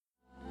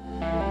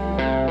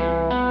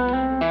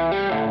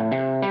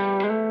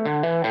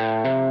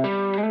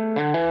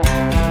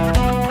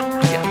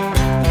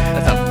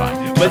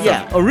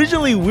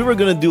Originally, we were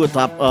gonna do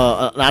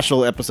a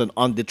national episode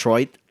on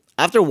Detroit.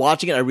 After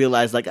watching it, I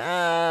realized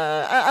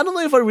I don't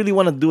know if I really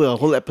want to do a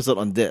whole episode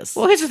on this.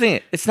 Well, here's the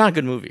thing: it's not a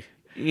good movie.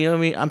 You know what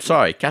I mean? I'm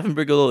sorry. Catherine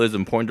Bigelow is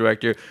an important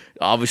director.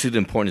 Obviously,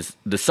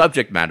 the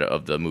subject matter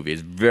of the movie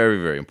is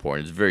very, very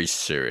important. It's very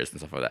serious and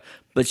stuff like that.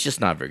 But it's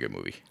just not a very good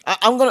movie.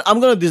 I'm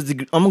gonna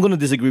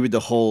disagree with the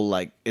whole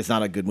it's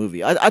not a good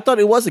movie. I thought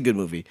it was a good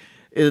movie.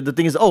 The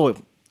thing is,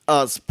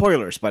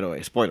 spoilers, by the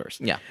way, spoilers.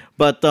 Yeah.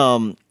 But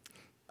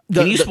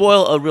Can you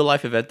spoil a real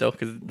life event though?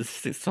 Because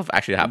this stuff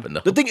actually happened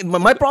though. The thing,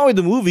 my problem with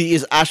the movie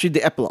is actually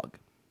the epilogue.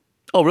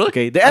 Oh, really?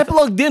 Okay, the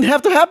epilogue didn't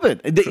have to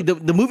happen.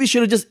 The movie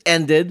should have just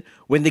ended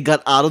when they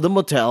got out of the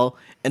motel,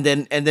 and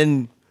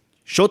then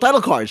show title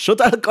cards. Show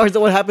title cards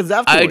on what happens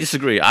afterwards. I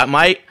disagree.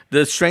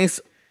 The strengths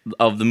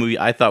of the movie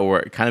I thought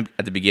were kind of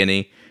at the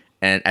beginning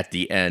and at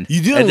the end.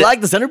 You didn't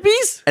like the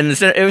centerpiece? And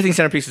everything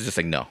centerpiece is just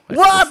like no.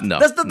 What? No,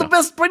 That's not the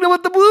best part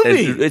about the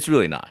movie. It's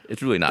really not.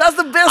 It's really not. That's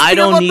the best thing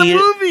about the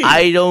movie.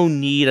 I don't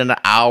need an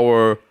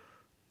hour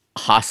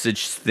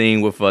hostage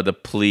thing with the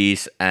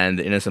police and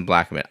the innocent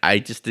black man. I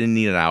just didn't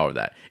need an hour of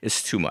that.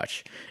 It's too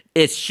much.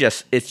 It's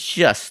just.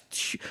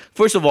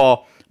 First of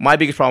all, my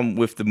biggest problem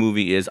with the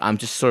movie is I'm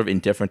just sort of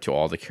indifferent to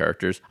all the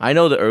characters. I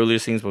know the earlier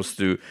scenes supposed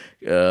to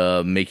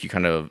make you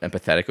kind of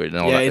empathetic with it and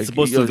all that. It's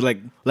supposed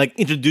to like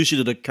introduce you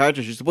to the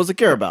characters you're supposed to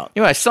care about.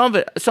 You know, some of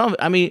it.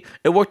 I mean,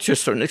 it worked to a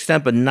certain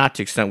extent, but not to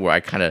the extent where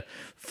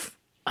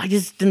I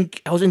just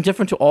didn't. I was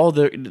indifferent to all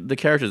the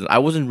characters. I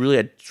wasn't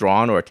really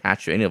drawn or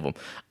attached to any of them.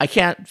 I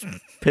can't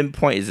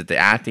pinpoint, is it the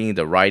acting,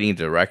 the writing,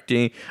 the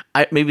directing?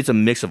 Maybe it's a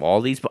mix of all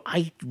these, but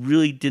I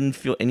really didn't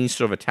feel any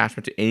sort of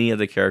attachment to any of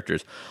the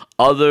characters.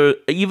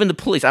 Even the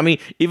police. I mean,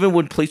 even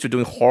when police were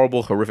doing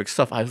horrible, horrific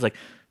stuff, I was like,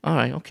 all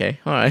right, okay,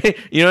 all right.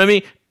 You know what I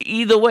mean?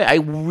 Either way, I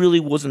really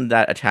wasn't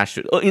that attached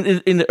to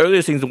it. In the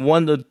earlier things,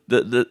 one of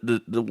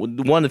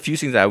the few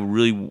things that I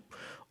really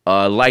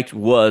liked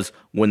was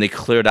when they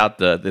cleared out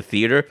the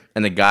theater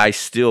and the guy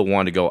still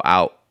wanted to go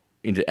out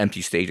into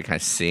empty stage and kind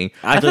of sing.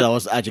 I thought that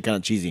was actually kind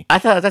of cheesy. I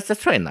thought that's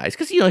pretty nice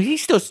because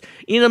he's still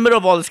in the middle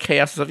of all this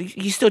chaos and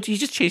stuff. He's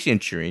just chasing a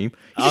dream.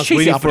 I was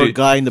waiting for a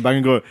guy in the back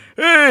and go,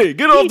 "Hey,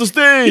 get off the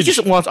stage!" He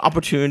just wants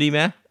opportunity,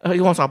 man. He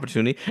wants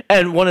opportunity.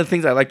 And one of the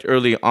things I liked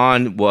early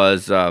on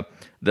was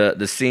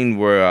the scene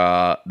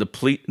where the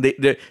police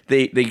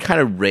they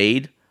kind of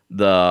raid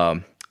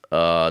the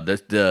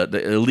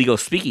illegal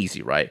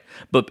speakeasy, right?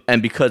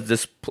 And because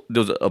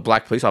there was a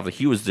black police officer,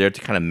 he was there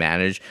to kind of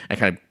manage and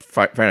kind of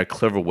find a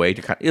clever way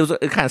to it was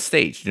kind of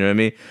staged, you know what I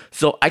mean?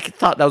 So I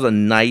thought that was a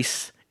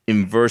nice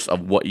inverse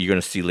of what you're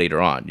gonna see later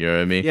on, you know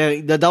what I mean?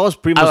 Yeah, that was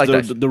pretty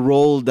much the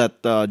role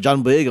that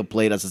John Boyega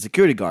played as a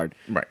security guard.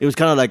 Right. It was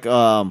kind of like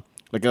a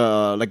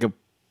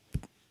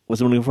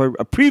what's it looking for?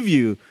 A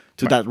preview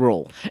to that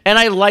role. And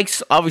I like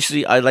some of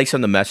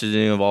the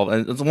messaging involved.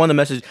 And one of the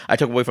messages I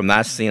took away from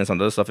that scene and some of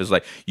the other stuff is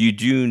like you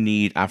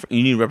need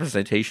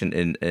representation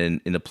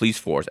in the police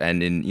force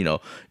and in you know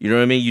what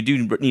I mean. You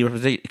do need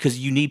representation because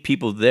you need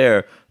people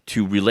there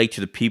to relate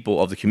to the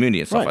people of the community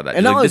and stuff like that.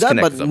 And not only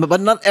that,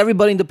 but not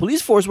everybody in the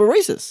police force were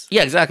racist.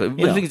 Yeah, exactly.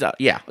 But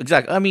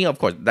exactly. I mean, of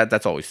course,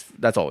 that's always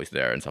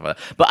there and stuff like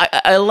that.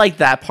 But I like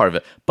that part of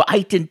it. But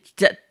I didn't.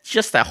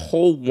 Just that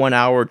whole 1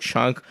 hour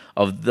chunk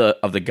of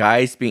the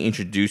guys being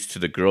introduced to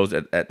the girls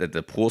at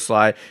the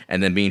poolside,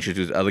 and then being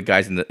introduced to other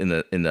guys in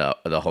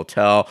the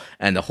hotel,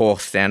 and the whole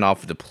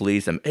standoff with the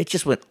police, and it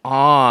just went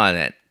on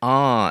and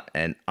on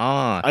and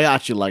on. I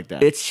actually like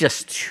that. It's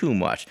just too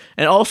much.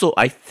 And also,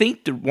 I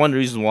think one of the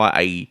reasons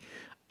why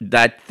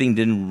that thing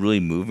didn't really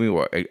move me,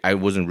 or I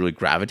wasn't really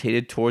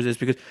gravitated towards it, is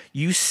because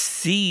you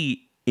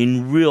see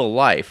in real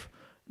life,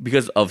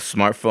 because of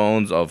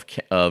smartphones, of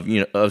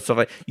stuff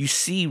like, you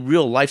see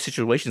real life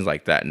situations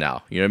like that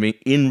now. You know what I mean?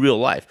 In real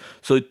life.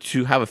 So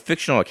to have a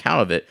fictional account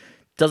of it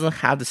doesn't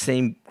have the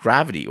same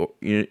gravity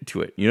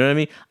to it. You know what I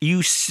mean?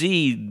 You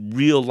see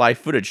real life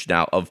footage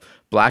now of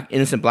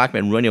innocent black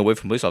men running away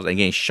from police officers and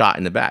getting shot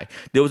in the back.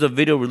 There was a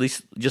video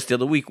released just the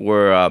other week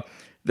where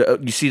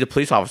you see the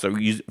police officer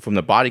from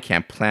the body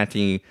cam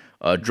planting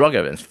drug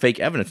evidence,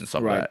 fake evidence and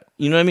stuff like that.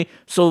 You know what I mean?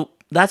 So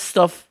that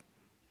stuff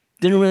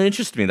didn't really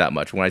interest me that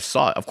much when I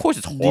saw it. Of course,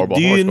 it's horrible.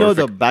 Do you know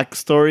the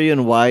backstory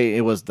and why it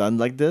was done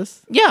like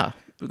this? Yeah,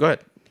 go ahead.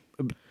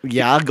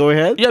 Yeah, go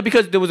ahead. Yeah,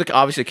 because there was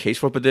obviously a case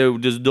for it, but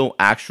there's no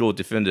actual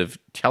definitive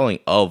telling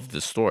of the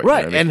story.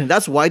 Right, you know what I mean? and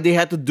that's why they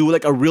had to do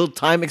like a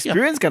real-time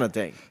experience kind of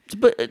thing.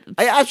 But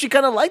I actually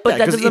kind of like that. But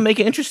that doesn't make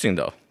it interesting,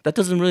 though. That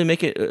doesn't really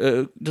make it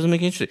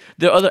interesting.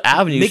 There are other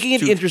avenues. Making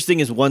it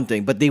interesting is one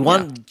thing, but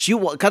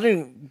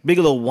Catherine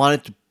Bigelow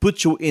wanted to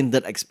put you in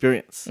that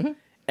experience,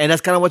 and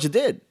that's kind of what you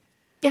did.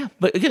 Yeah,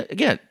 but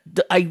again,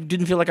 I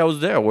didn't feel like I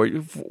was there or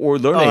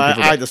learning.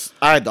 I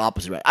had the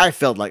opposite. Right, I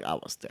felt like I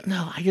was there.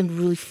 No, I didn't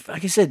really.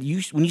 Like I said,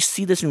 when you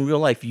see this in real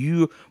life,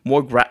 you're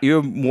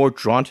more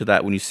drawn to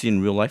that when you see it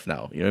in real life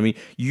now. You know what I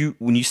mean?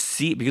 When you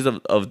see it because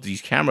of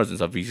these cameras and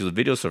stuff, because of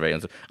video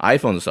surveillance,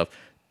 iPhones and stuff,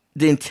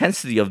 the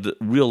intensity of the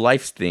real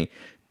life thing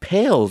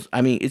pales.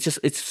 I mean,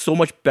 it's so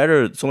much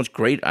better, so much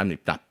great. I mean,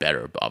 not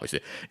better, but obviously,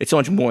 it's so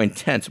much more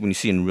intense when you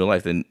see it in real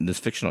life than this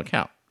fictional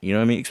account. You know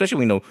what I mean? Especially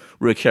when you don't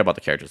really care about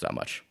the characters that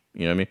much.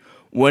 You know what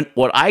I mean?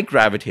 What I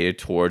gravitated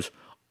towards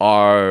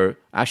are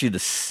actually the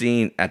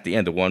scene at the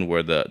end, the one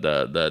where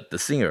the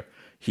singer,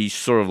 he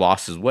sort of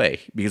lost his way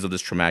because of this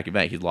traumatic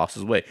event. He's lost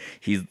his way.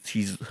 He's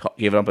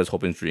given up his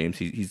hope and dreams.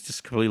 He's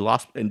just completely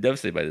lost and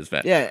devastated by this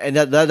event. Yeah, and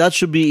that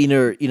should be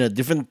either in a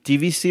different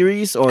TV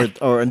series or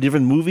a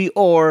different movie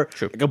or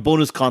like a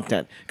bonus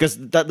content, because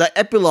that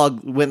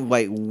epilogue went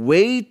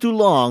way too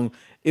long.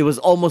 It was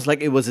almost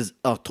like it was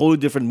a totally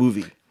different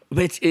movie.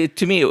 But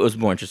to me, it was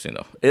more interesting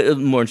though. It was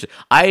more interesting.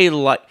 I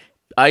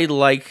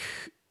like.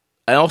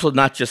 And also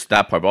not just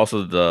that part, but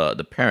also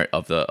the parent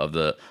of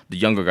the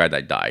younger guy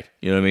that died.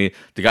 You know what I mean?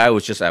 The guy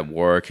was just at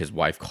work. His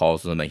wife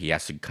calls him, and he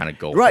has to kind of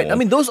go right. home. I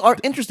mean, those are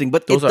interesting,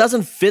 but it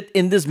doesn't fit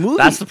in this movie.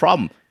 That's the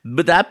problem.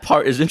 But that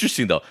part is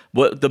interesting though.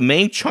 But the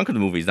main chunk of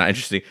the movie is not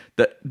interesting.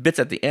 The bits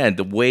at the end,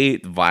 the way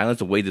the violence,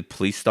 the way the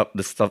police stuff,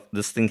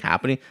 this thing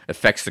happening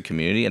affects the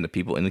community and the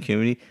people in the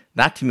community.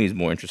 That to me is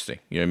more interesting.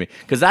 You know what I mean?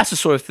 Because that's the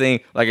sort of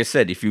thing. Like I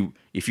said, if you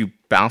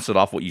bounce it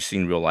off what you see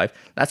in real life,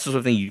 that's the sort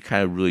of thing you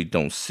kind of really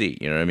don't see.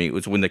 You know what I mean?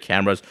 It's when the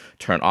cameras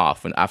turn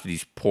off, and after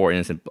these poor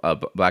innocent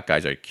black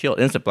guys are killed,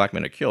 innocent black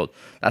men are killed.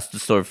 That's the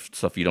sort of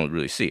stuff you don't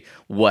really see.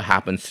 What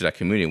happens to that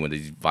community when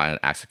these violent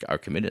acts are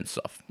committed and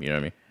stuff? You know what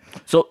I mean?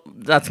 So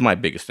that's my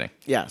biggest thing.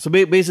 Yeah. So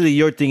basically,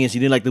 your thing is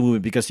you didn't like the movie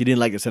because you didn't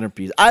like the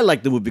centerpiece. I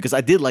liked the movie because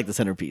I did like the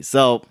centerpiece.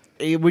 So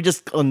we're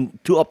just on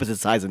two opposite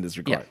sides in this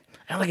regard. Yeah.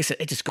 And like I said,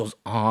 it just goes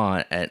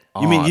on and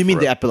on. You mean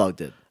the epilogue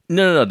did?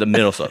 No, the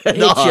middle stuff. It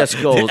No, just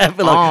goes the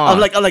epilogue.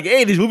 on. I'm like,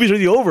 hey, this movie's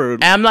really over.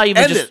 And I'm not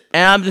even End just. it.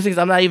 And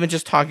I'm not even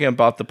just talking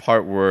about the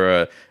part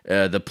where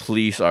the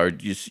police are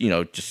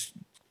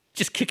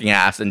just kicking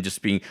ass and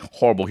just being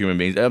horrible human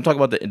beings. I'm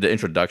talking about the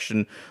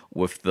introduction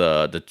with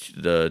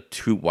the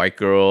two white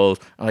girls.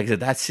 Like I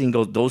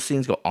said, those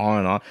scenes go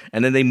on,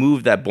 and then they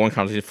move that boring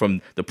conversation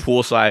from the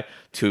poolside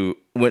to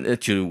where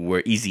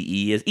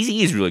Eazy-E is.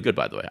 Eazy-E is really good,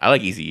 by the way. I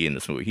like Eazy-E in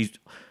this movie.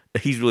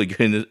 He's really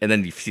good in this, and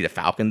then you see the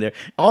Falcon there.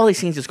 All these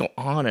scenes just go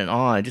on and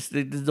on. Just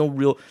there's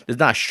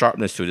not a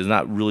sharpness to it. It's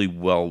not really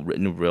well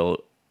written,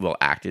 well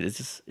acted.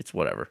 It's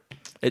whatever.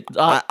 I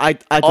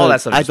all thought,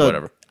 that stuff is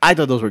whatever. I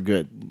thought those were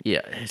good.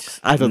 Yeah,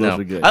 I thought those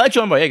were good. I like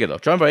John Boyega though.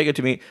 John Boyega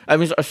to me, I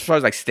mean, as far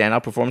as like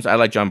standout performance, I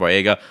like John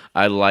Boyega.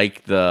 I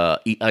like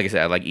like I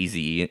said, I like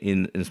Eazy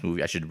in this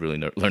movie. I should really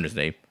learn his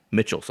name,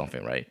 Mitchell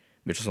something, right?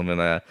 Mitchell something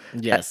like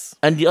that. Yes.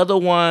 And the other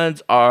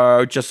ones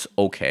are just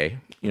okay.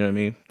 You know what I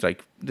mean? It's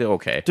like they're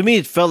okay. To me,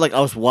 it felt like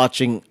I was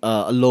watching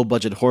a low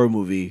budget horror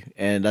movie,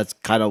 and that's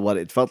kind of what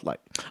it felt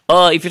like.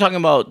 If you're talking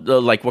about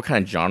like what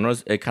kind of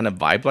genres, it kind of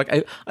vibe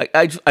like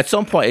I at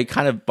some point it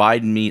kind of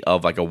vibed me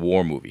of like a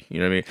war movie. You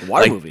know what I mean?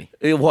 War movie.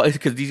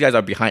 Because these guys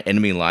are behind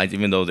enemy lines,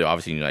 even though they're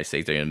obviously in the United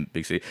States, they're in a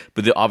big city,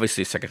 but they're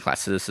obviously second class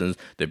citizens.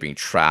 They're being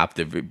trapped.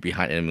 They're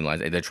behind enemy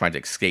lines, and they're trying to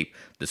escape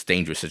this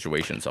dangerous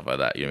situation and stuff like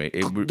that. You know what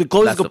I mean? The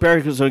closest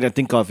comparison I can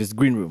think of is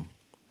Green Room.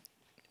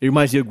 It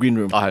reminds you of Green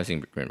Room. I haven't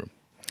seen Green Room.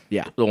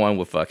 Yeah. The one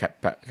with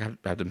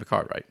Captain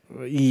Picard, right?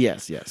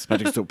 Yes.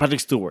 Patrick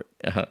Stewart.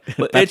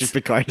 But Patrick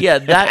Picard.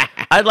 Yeah,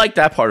 I like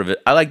that part of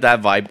it. I like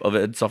that vibe of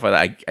it and stuff like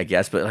that, I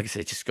guess. But like I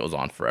said, it just goes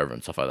on forever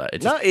and stuff like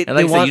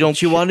that.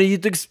 She wanted you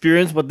to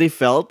experience what they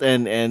felt,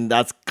 and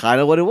that's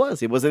kind of what it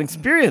was. It was an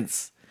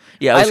experience.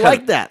 Yeah, I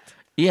like that.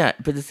 Yeah,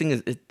 but the thing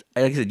is, like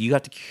I said, you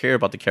have to care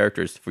about the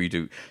characters for you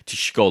to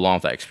go along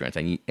with that experience,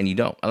 and you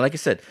don't. And like I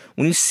said,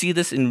 when you see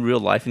this in real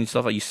life and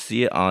stuff, like you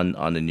see it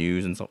on the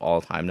news and stuff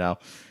all the time now.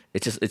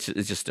 It's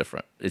just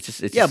different.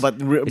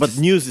 But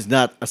news is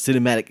not a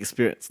cinematic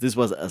experience. This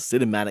was a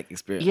cinematic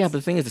experience. Yeah, but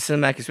the thing is, the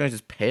cinematic experience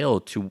is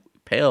pale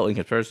in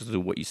comparison to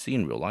what you see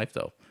in real life,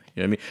 though.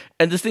 You know what I mean?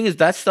 And the thing is,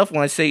 that stuff,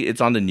 when I say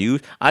it's on the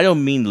news, I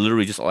don't mean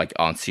literally just like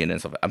on CNN and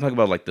stuff. I'm talking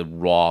about like the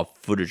raw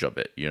footage of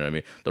it. You know what I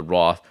mean? The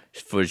raw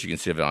footage you can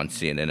see of it on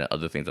CNN and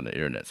other things on the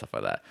internet, stuff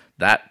like that.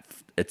 That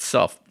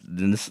itself,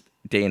 in this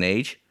day and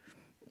age,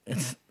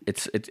 it's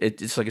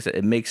like I said,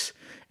 it makes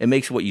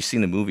what you see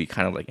in the movie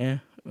kind of like,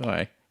 all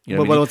right. You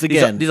know but once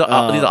again, these are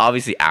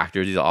obviously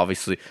actors. These are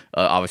obviously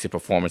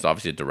performance.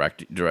 Obviously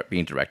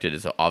being directed.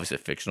 It's obviously a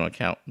fictional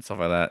account and stuff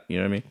like that. You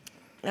know what I mean?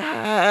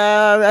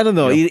 I don't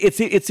know.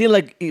 It seemed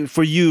like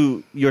for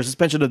you, your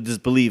suspension of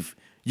disbelief,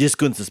 you just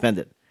couldn't suspend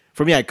it.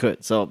 For me, I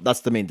could. So that's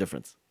the main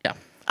difference. Yeah.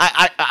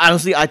 I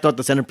honestly, I thought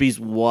the centerpiece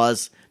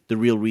was the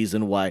real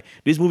reason why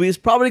this movie is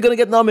probably going to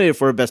get nominated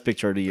for Best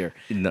Picture of the Year.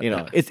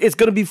 It's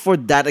going to be for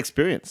that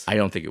experience. I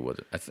don't think it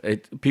would.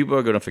 People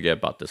are going to forget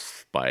about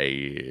this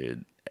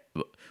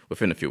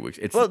within a few weeks.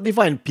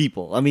 Define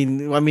people. I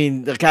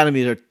mean, the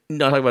academies are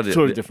talking about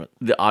totally different.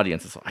 The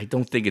audience. I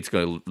don't think it's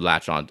going to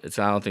latch on. I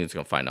don't think it's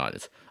going to find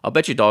audience. I'll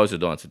bet you dollars to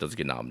donuts it doesn't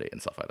get nominated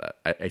and stuff like that.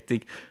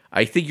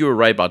 I think you were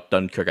right about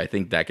Dunkirk. I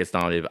think that gets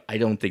nominated.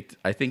 But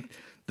I think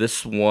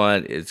this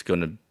one is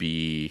going to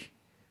be.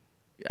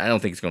 I don't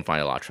think it's going to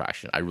find a lot of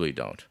traction. I really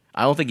don't.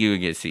 I don't think you're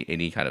going to see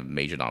any kind of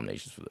major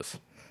nominations for this.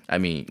 I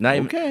mean, not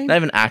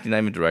even acting, not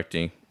even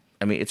directing.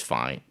 I mean, it's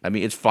fine. I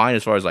mean, it's fine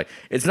as far as like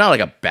it's not like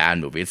a bad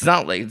movie. It's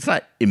not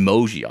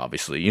Emoji,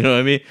 obviously. You know what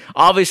I mean?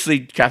 Obviously,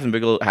 Catherine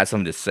Bigelow has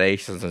something to say.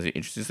 She has something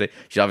interesting to say.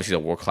 She's obviously a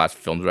world class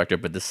film director,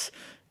 but this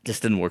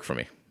just didn't work for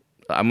me.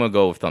 I'm gonna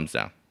go with thumbs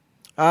down.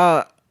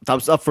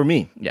 Thumbs up for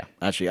me. Yeah.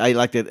 Actually, I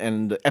liked it,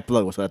 and the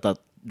epilogue was what I thought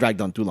dragged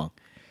on too long.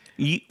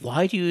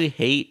 Why do you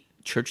hate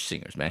church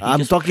singers, man?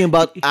 I'm talking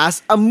about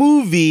as a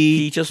movie.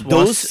 He just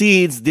those wants,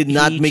 scenes did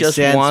not make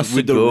sense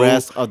with the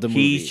rest of the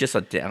movie. He's just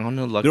a down on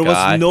the luck There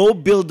guy. was no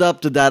build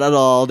up to that at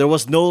all. There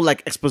was no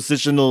like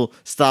expositional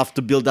stuff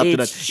to build up to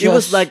that. It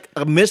was like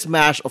a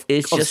mismatch of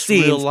just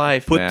scenes real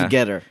life, put man.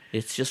 together.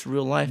 It's just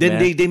real life, Then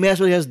man. they may as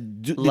well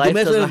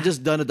have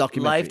just done a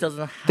documentary. Life doesn't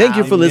have Thank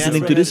you for They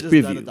listening may to as this well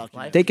have just done a preview,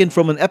 documentary. taken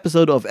from an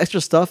episode of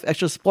Extra Stuff,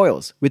 Extra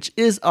Spoils, which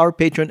is our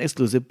Patreon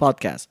exclusive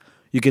podcast.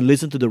 You can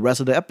listen to the rest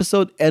of the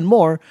episode and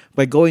more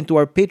by going to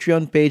our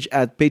Patreon page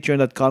at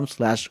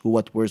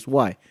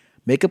patreon.com/whowhatwhereswhy.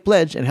 Make a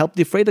pledge and help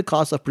defray the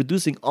cost of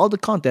producing all the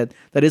content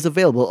that is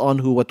available on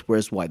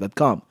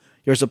whowhatwhereswhy.com.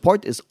 Your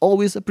support is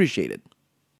always appreciated.